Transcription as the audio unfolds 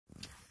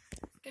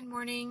Good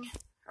morning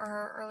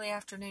or early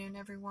afternoon,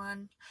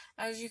 everyone.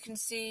 As you can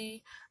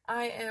see,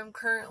 I am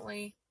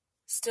currently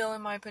still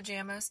in my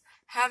pajamas,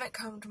 haven't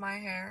combed my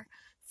hair,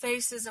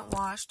 face isn't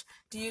washed.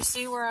 Do you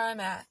see where I'm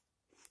at?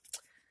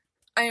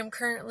 I am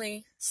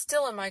currently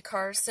still in my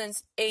car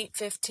since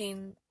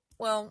 8:15,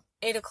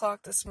 8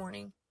 o'clock this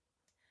morning.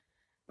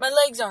 My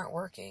legs aren't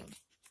working.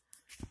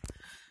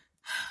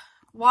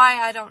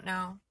 Why, I don't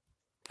know.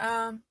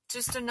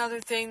 Just another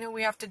thing that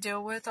we have to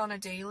deal with on a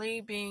daily,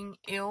 being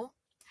ill.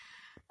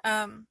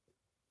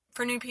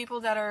 For new people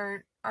that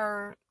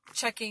are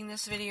checking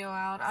this video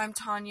out, I'm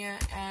Tanya,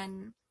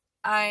 and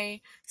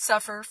I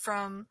suffer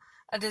from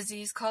a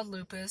disease called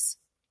lupus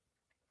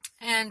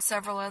and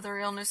several other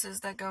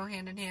illnesses that go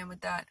hand in hand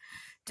with that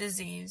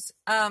disease.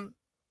 I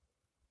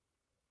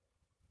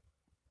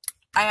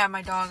have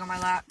my dog on my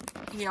lap.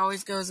 He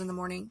always goes in the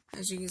morning.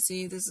 As you can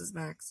see, this is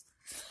Max.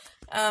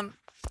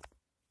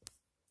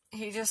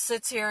 He just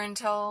sits here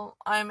until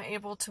I'm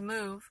able to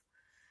move.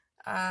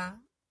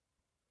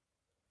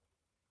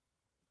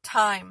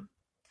 Time.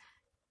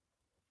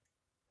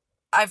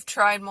 I've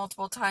tried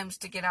multiple times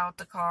to get out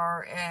the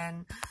car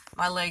and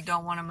my leg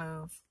don't want to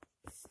move.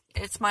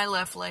 It's my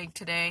left leg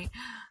today.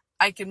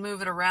 I can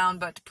move it around,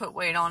 but to put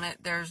weight on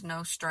it, there's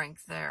no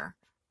strength there.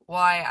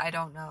 Why, I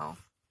don't know.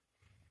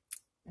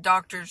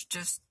 Doctors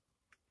just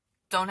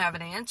don't have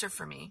an answer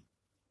for me.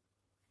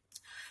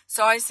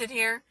 So I sit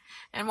here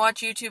and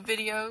watch YouTube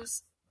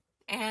videos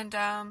and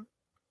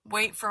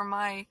wait for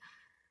my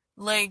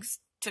legs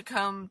to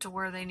come to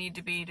where they need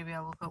to be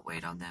able to put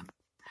weight on them.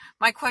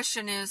 My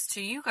question is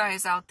to you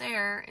guys out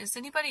there, is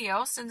anybody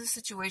else in the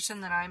situation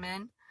that I'm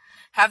in?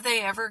 Have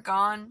they ever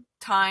gone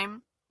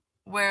time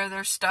where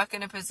they're stuck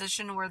in a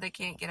position where they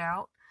can't get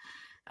out?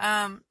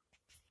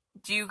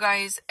 Do you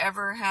guys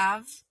ever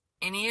have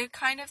any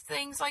kind of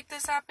things like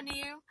this happen to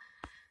you?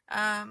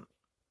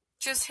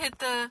 Just hit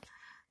the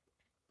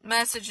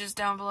messages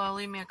down below,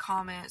 leave me a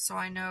comment so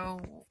I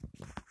know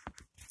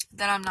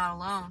that I'm not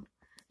alone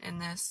in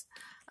this.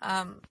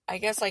 I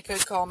guess I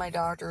could call my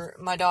daughter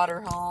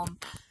home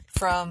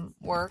from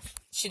work.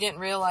 She didn't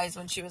realize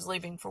when she was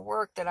leaving for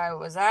work that I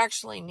was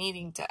actually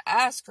needing to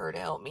ask her to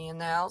help me in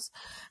the house,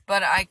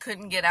 but I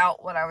couldn't get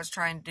out what I was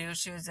trying to do.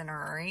 She was in a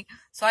hurry,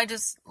 so I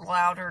just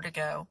allowed her to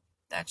go.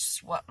 That's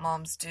just what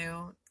moms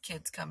do.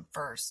 Kids come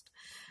first.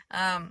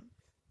 I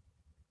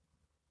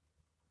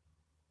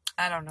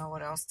don't know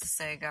what else to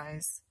say,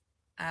 guys,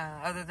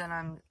 other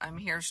than I'm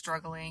here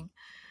struggling.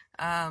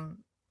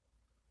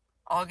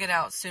 I'll get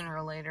out sooner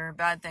or later.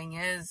 Bad thing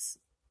is,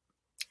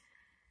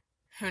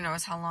 who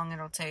knows how long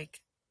it'll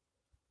take.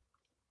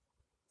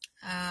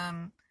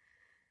 But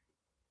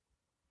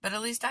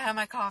at least I have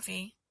my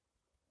coffee.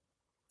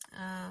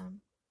 And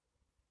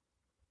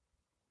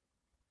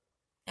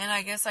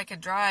I guess I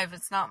could drive.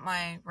 It's not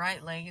my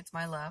right leg, it's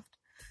my left.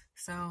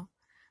 So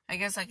I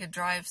guess I could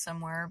drive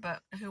somewhere,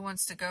 but who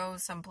wants to go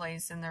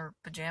someplace in their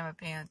pajama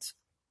pants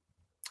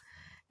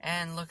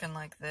and looking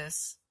like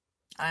this?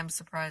 I'm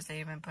surprised they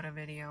even put a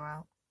video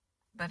out.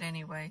 But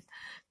anyway,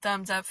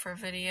 thumbs up for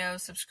video,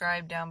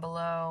 subscribe down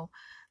below.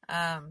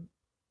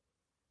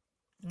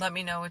 Let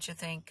me know what you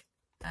think.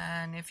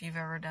 And if you've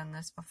ever done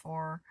this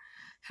before,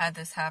 had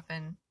this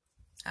happen,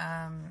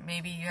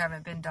 maybe you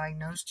haven't been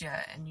diagnosed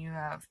yet and you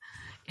have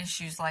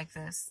issues like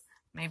this.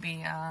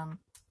 Maybe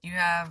you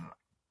have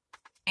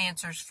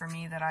answers for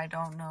me that I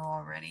don't know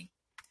already.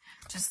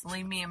 Just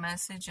leave me a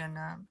message and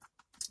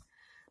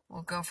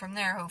we'll go from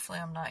there. Hopefully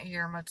I'm not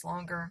here much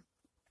longer.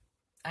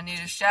 I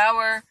need a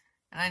shower,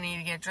 and I need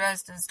to get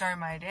dressed and start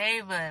my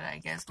day, but I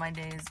guess my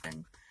day has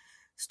been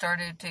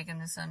started taking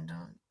the son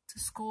to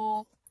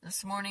school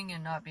this morning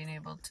and not being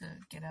able to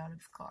get out of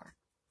the car.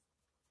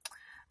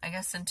 I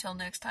guess until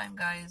next time,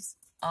 guys,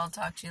 I'll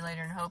talk to you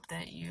later and hope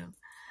that you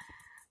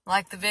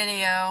like the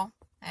video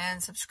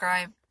and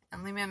subscribe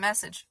and leave me a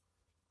message.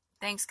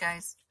 Thanks,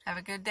 guys. Have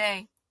a good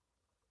day.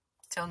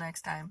 Till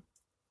next time.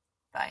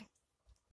 Bye.